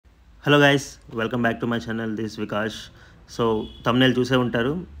Hello guys, welcome back to my channel. This Vikash. So thumbnail చూసే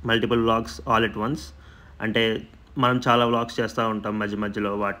ఉంటారు, multiple vlogs all at once. అంటే మనం చాలా వ్లాగ్స్ చేస్తూ ఉంటాం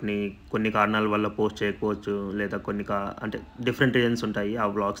మధ్యలో. వాటిని కొన్ని కారణాల వల్ల పోస్ట్ చేయకపోవచ్చు, లేదా అంటే డిఫరెంట్ రీజన్స్ ఉంటాయి ఆ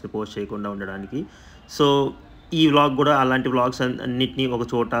వ్లాగ్స్ని పోస్ట్ చేయకుండా ఉండడానికి. సో ఈ వ్లాగ్ కూడా అలాంటి వ్లాగ్స్ అన్నిటినీ ఒక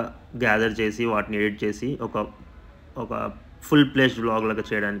చోట గ్యాదర్ చేసి వాటిని ఎడిట్ చేసి ఒక ఫుల్ ప్లేస్డ్ వ్లాగ్ లాగా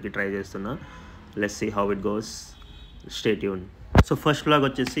చేయడానికి ట్రై చేస్తున్నా. Let's see how it goes. Stay tune. So first vlog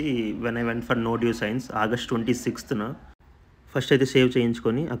వచ్చేసి when I went for no due science August 26న. First అయితే సేవ్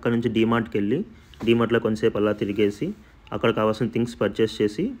చేయించుకొని అక్కడ నుంచి డీమార్ట్కి వెళ్ళి డీమార్ట్లో కొంతసేపు అలా తిరిగేసి అక్కడ కావాల్సిన థింగ్స్ పర్చేస్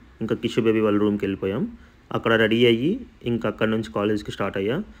చేసి ఇంకా కిషు బేబీ వాళ్ళ రూమ్కి వెళ్ళిపోయాం. అక్కడ రెడీ అయ్యి ఇంకా అక్కడ నుంచి కాలేజ్కి స్టార్ట్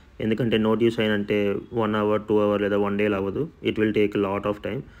అయ్యా. ఎందుకంటే నో డ్యూ సైన్ అంటే 1 hour 2 hour లేదా 1 day అవ్వదు. It will take lot of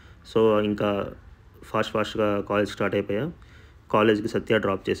time. So ఇంకా ఫాస్ట్గా కాలేజ్ స్టార్ట్ అయిపోయా. కాలేజ్కి సత్య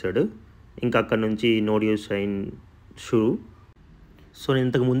డ్రాప్ చేశాడు. ఇంకా అక్కడ నుంచి నో డ్యూ సైన్ షురూ. సో నేను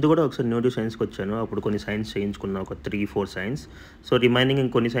ఇంతకు ముందు కూడా ఒకసారి నో డ్యూ సైన్స్కి వచ్చాను. అప్పుడు కొన్ని సైన్స్ చేయించుకున్నా, ఒక 3-4 సైన్స్. సో రిమైనింగ్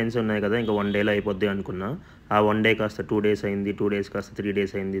ఇంకొన్ని సైన్స్ ఉన్నాయి కదా, ఇంకా 1 dayలో అయిపోద్ది అనుకున్నా. ఆ 1 day కాస్త 2 days అయింది, 2 days కాస్త 3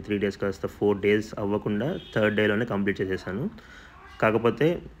 days అయింది, 3 days కాస్త 4 days అవ్వకుండా 3rd dayలోనే కంప్లీట్ చేసేసాను. కాకపోతే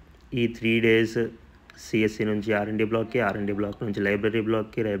ఈ 3 days సిఎస్సి నుంచి R&D బ్లాక్కి, R&D బ్లాక్ నుంచి లైబ్రరీ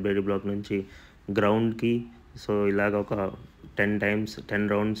బ్లాక్కి, లైబ్రరీ బ్లాక్ నుంచి గ్రౌండ్కి. సో ఇలాగ ఒక 10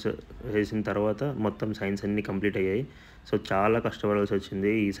 rounds వేసిన తర్వాత మొత్తం సైన్స్ అన్నీ కంప్లీట్ అయ్యాయి. సో చాలా కష్టపడాల్సి వచ్చింది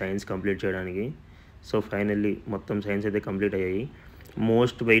ఈ సైన్స్ కంప్లీట్ చేయడానికి. సో ఫైనల్లీ మొత్తం సైన్స్ అయితే కంప్లీట్ అయ్యాయి.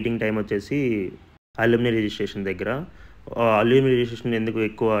 మోస్ట్ వెయిటింగ్ టైం వచ్చేసి అల్యూమినీ రిజిస్ట్రేషన్ దగ్గర. అల్యూమినీ రిజిస్ట్రేషన్ ఎందుకు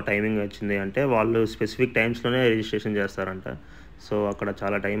ఎక్కువ టైమింగ్ వచ్చింది అంటే వాళ్ళు స్పెసిఫిక్ టైమ్స్లోనే రిజిస్ట్రేషన్ చేస్తారంట. సో అక్కడ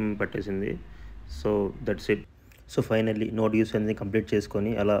చాలా టైం పట్టేసింది. So that's it. So finally no dues అనేది కంప్లీట్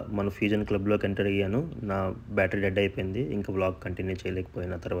చేసుకొని అలా మన ఫ్యూజన్ క్లబ్లోకి ఎంటర్ అయ్యాను. నా బ్యాటరీ డెడ్ అయిపోయింది, ఇంకా వ్లాగ్ కంటిన్యూ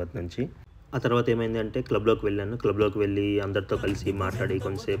చేయలేకపోయిన తర్వాత నుంచి. ఆ తర్వాత ఏమైంది అంటే క్లబ్లోకి వెళ్ళాను. క్లబ్లోకి వెళ్ళి అందరితో కలిసి మాట్లాడి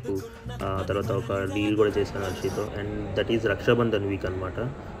కొంతసేపు తర్వాత ఒక డీల్ కూడా చేశాను హర్షితో. And that is Rakshabandhan week అనమాట.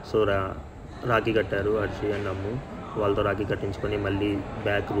 సో రాఖీ కట్టారు హర్షి అండ్ అమ్ము. వాళ్ళతో రాఖీ కట్టించుకొని మళ్ళీ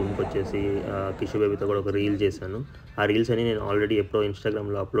బ్యాక్ రూమ్కి వచ్చేసి కిషు బేబీతో కూడా ఒక రీల్ చేశాను. ఆ రీల్స్ అని నేను ఆల్రెడీ ఎప్పుడో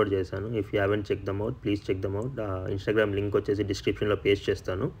ఇన్స్టాగ్రామ్లో అప్లోడ్ చేశాను. If you haven't check them out, please check them out. Instagram link వచ్చేసి డిస్క్రిప్షన్లో పేస్ట్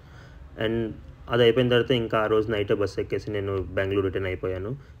చేస్తాను. అండ్ అది అయిపోయిన తర్వాత ఇంకా ఆ రోజు నైట్ బస్ ఎక్కేసి నేను బెంగళూరు రిటర్న్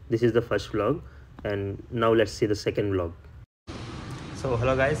అయిపోయాను. This is the first vlog and now let's see the second vlog. So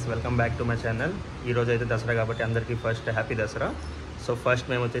hello guys, welcome back to my channel. ఈరోజు అయితే దసరా కాబట్టి అందరికీ first happy Dasara. So first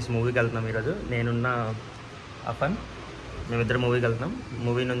మేము వచ్చేసి మూవీకి వెళ్తున్నాం ఈరోజు. నేనున్న అఫన్, మేమిద్దరు మూవీకి వెళ్తున్నాం.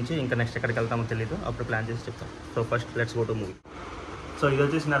 మూవీ నుంచి ఇంకా నెక్స్ట్ ఎక్కడికి వెళ్తామో తెలీదు, అప్పుడు ప్లాన్ చేసి చెప్తాం. So first let's go to movie. So ఇది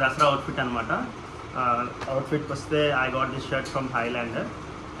వచ్చేసి నా దసరా అవుట్ఫిట్ అనమాట. అవుట్ఫిట్కి వస్తే I got this shirt from Highlander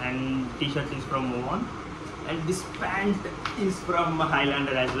and t-shirt is from Moon and this pant is from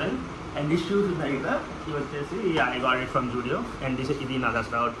Highlander as well and this shoes is like that. I got it from Judio and this is the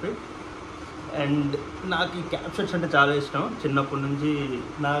Nageswar outfit. And నాకు ఈ cap shirts అంటే చాలా ఇష్టం. చిన్నప్పటి నుంచి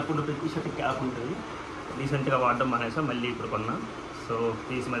నాకు ప్రతి shirt cap ఉంటుంది. రీసెంట్గా వాడడం మానేసా, మళ్ళీ ఇప్పుడు కొన్నా. So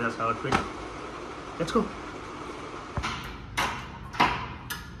this my Nageswar outfit. Let's go.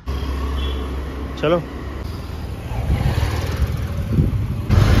 చలో.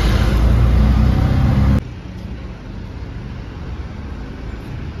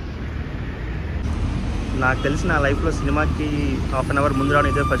 నాకు తెలిసి నా లైఫ్లో సినిమాకి 1/2 hour ముందు రావడం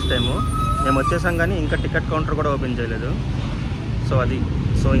ఇదే ఫస్ట్ టైము. మేము వచ్చేసాం కానీ ఇంకా టికెట్ కౌంటర్ కూడా ఓపెన్ చేయలేదు. సో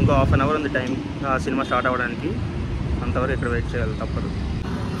ఇంకో 1/2 hour ఉంది టైం ఆ సినిమా స్టార్ట్ అవ్వడానికి. అంతవరకు ఇక్కడ వెయిట్ చేయాలి, తప్పదు.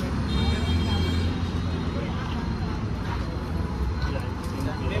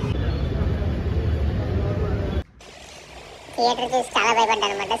 థియేటర్ చూసి చాలా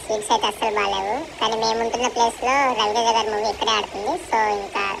భయపడ్డాను అనమాట. సీట్స్ అయితే అస్సలు బాగాలేవు. కానీ మేము ఉంటున్న ప్లేస్లో రవితేజ గారి మూవీ ఇక్కడే ఆడుతుంది. సో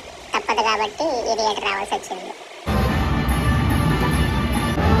ఇంకా తప్పదు కాబట్టి ఈ థియేటర్ రావాల్సి వచ్చింది.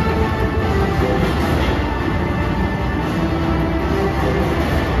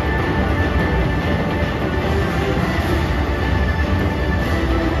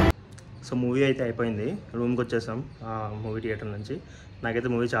 సో మూవీ అయితే అయిపోయింది, రూమ్కి వచ్చేసాం మూవీ థియేటర్ నుంచి. నాకైతే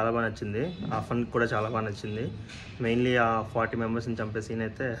మూవీ చాలా బాగా నచ్చింది. ఆ ఫన్ కూడా చాలా బాగా నచ్చింది. మెయిన్లీ ఆ 40 మెంబర్స్ని చంపే సీన్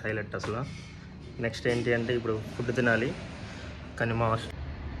అయితే హైలైట్ అసలు. నెక్స్ట్ ఏంటి అంటే ఇప్పుడు ఫుడ్ తినాలి. కానీ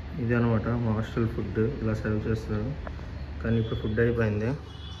ఇది అనమాట మా హాస్టల్ ఫుడ్, ఇలా సర్వ్ చేస్తారు. కానీ ఇప్పుడు ఫుడ్ అయిపోయింది,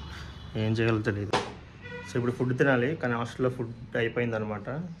 ఏం చేయాలో తెలియదు. సో ఇప్పుడు ఫుడ్ తినాలి, కానీ హాస్టల్లో ఫుడ్ అయిపోయింది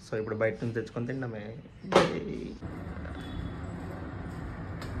అనమాట. సో ఇప్పుడు బయట నుంచి తెచ్చుకొని తింటామే.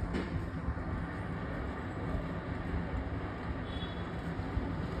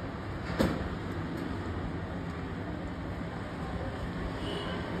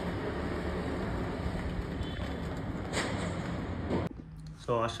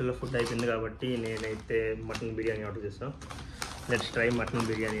 సో హాస్టల్లో ఫుడ్ అయిపోయింది కాబట్టి నేనైతే మటన్ బిర్యానీ ఆర్డర్ చేస్తాను. లెట్స్ ట్రై మటన్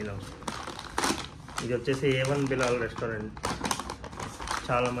బిర్యానీలో. ఇది వచ్చేసి A1 బిలాల్ రెస్టారెంట్.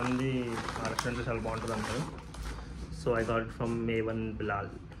 చాలామంది ఆ రెస్టారెంట్లో చాలా బాగుంటుంది అంటారు. So I got from A1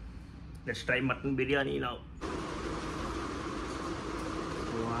 Bilal. Let's try mutton biryani now.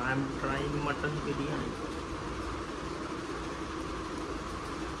 I'm trying mutton biryani.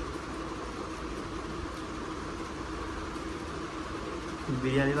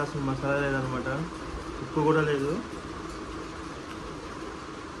 బిర్యానీలో అసలు మసాలా లేదనమాట, ఉప్పు కూడా లేదు.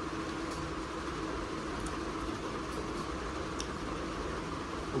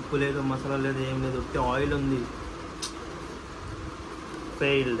 ఉప్పు లేదు, మసాలా లేదు, ఏం లేదు, ఉప్పు ఆయిల్ ఉంది.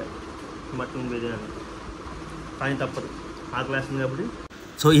 Failed mutton biryani. కానీ తప్పదు, ఆకలేస్తుంది కాబట్టి.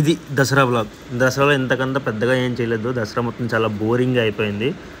 సో ఇది దసరా వ్లాగ్. దసరాలో ఇంతకంత పెద్దగా ఏం చేయలేదు. దసరా మొత్తం చాలా బోరింగ్గా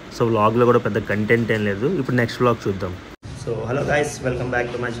అయిపోయింది. సో వ్లాగ్లో కూడా పెద్ద కంటెంట్ ఏం లేదు. ఇప్పుడు నెక్స్ట్ వ్లాగ్ చూద్దాం. So hello guys, welcome back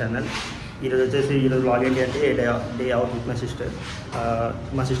to my channel. ఈరోజు వ్లాగ్ ఏంటి అంటే day out with my sister.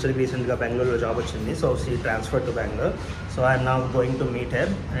 మా సిస్టర్కి రీసెంట్గా బెంగళూరులో జాబ్ వచ్చింది. So she transfer to Bengaluru. So I'm now going to meet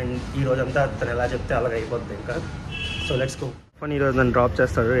her. And ఈ రోజంతా తను ఎలా చెప్తే అలాగ అయిపోద్ది ఇంకా. So let's go. అఫన్ ఈరోజు నన్ను డ్రాప్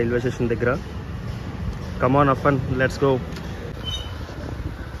చేస్తాడు రైల్వే స్టేషన్ దగ్గర. కమాన్ అఫన్, లెట్స్ గో.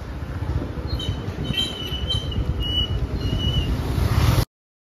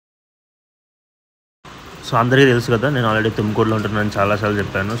 సో అందరికీ తెలుసు కదా, నేను ఆల్రెడీ తుమ్కూరులో ఉంటున్నాను, చాలాసార్లు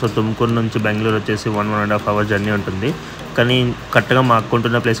చెప్పాను. సో తుమ్కూరు నుంచి బెంగళూరు వచ్చేసి 1.5 hours జర్నీ ఉంటుంది. కానీ కరెక్ట్గా మా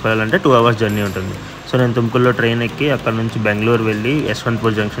అక్కుంటున్న ప్లేస్కి వెళ్ళాలంటే 2 hours జర్నీ ఉంటుంది. సో నేను తుమ్కూరులో ట్రైన్ ఎక్కి అక్కడ నుంచి బెంగళూరు వెళ్ళి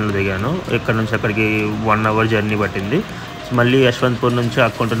యశ్వంత్పూర్ జంక్షన్లో దిగాను. ఇక్కడ నుంచి అక్కడికి 1 hour జర్నీ పట్టింది. మళ్ళీ యశ్వంత్పూర్ నుంచి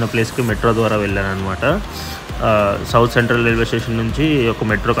అక్కుంటున్న ప్లేస్కి మెట్రో ద్వారా వెళ్ళాను అనమాట. సౌత్ సెంట్రల్ రైల్వే స్టేషన్ నుంచి ఒక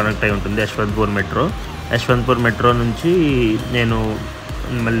మెట్రో కనెక్ట్ అయి ఉంటుంది, యశ్వంత్పూర్ మెట్రో నుంచి నేను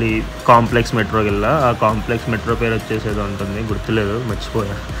మళ్ళీ కాంప్లెక్స్ మెట్రోకి వెళ్ళా. ఆ కాంప్లెక్స్ మెట్రో పేరు వచ్చేసి ఏదో ఉంటుంది, గుర్తులేదు,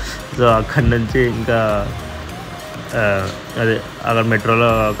 మర్చిపోయా. సో అక్కడి నుంచి ఇంకా అక్కడ మెట్రోలో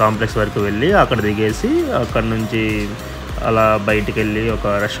కాంప్లెక్స్ వరకు వెళ్ళి అక్కడ దిగేసి అక్కడ నుంచి అలా బయటికి వెళ్ళి ఒక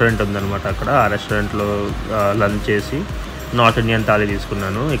రెస్టారెంట్ ఉందన్నమాట. అక్కడ ఆ రెస్టారెంట్లో లంచ్ చేసి నార్త్ ఇండియన్ థాలీ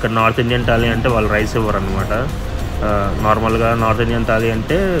తీసుకున్నాను. ఇక్కడ నార్త్ ఇండియన్ థాలీ అంటే వాళ్ళు రైస్ ఇవ్వరు అనమాట. నార్మల్గా నార్త్ ఇండియన్ థాలీ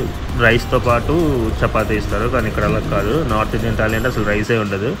అంటే రైస్తో పాటు చపాతీ ఇస్తారు. కానీ ఇక్కడ అలా కాదు. నార్త్ ఇండియన్ థాలీ అంటే అసలు రైసే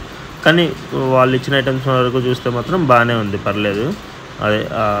ఉండదు. కానీ వాళ్ళు ఇచ్చిన ఐటమ్స్ వరకు చూస్తే మాత్రం బాగానే ఉంది, పర్లేదు. అదే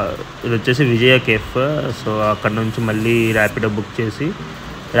ఇది వచ్చేసి విజయ కేఫ్. సో అక్కడ నుంచి మళ్ళీ ర్యాపిడో బుక్ చేసి,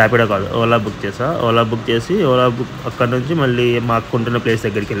 ర్యాపిడో కాదు ఓలా బుక్ చేసి అక్కడ నుంచి మళ్ళీ మా అక్కుంటున్న ప్లేస్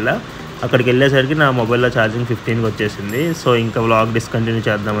దగ్గరికి వెళ్ళా. అక్కడికి వెళ్ళేసరికి నా మొబైల్లో ఛార్జింగ్ 15కి వచ్చేసింది. సో ఇంకా వ్లాగ్ డిస్కంటిన్యూ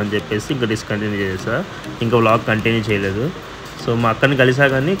చేద్దామని చెప్పేసి ఇంకా డిస్కంటిన్యూ చేసా. ఇంకా వ్లాగ్ కంటిన్యూ చేయలేదు. సో మా అక్కని కలిసా,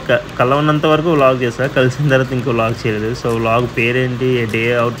 కానీ కలవనంత వరకు వ్లాగ్ చేసా, కలిసిన తర్వాత ఇంకా వ్లాగ్ చేయలేదు. సో వ్లాగ్ పేరేంటి, day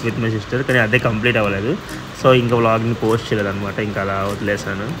out with my sister, కానీ అదే కంప్లీట్ అవ్వలేదు. సో ఇంకా వ్లాగ్ని పోస్ట్ చేయలేదు అనమాట, ఇంకా అలా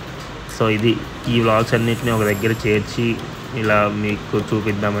వదిలేసాను. సో ఈ వ్లాగ్స్ అన్నిటిని ఒక దగ్గర చేర్చి ఇలా మీకు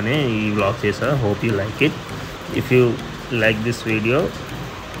చూపిద్దామని ఈ వ్లాగ్ చేసా. Hope you like it. If you like this video,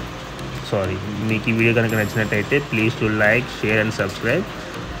 మీకు ఈ వీడియో కనుక నచ్చినట్టయితే please to like, share and subscribe.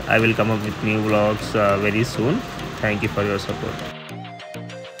 I will come up with new vlogs very soon. Thank you for your support.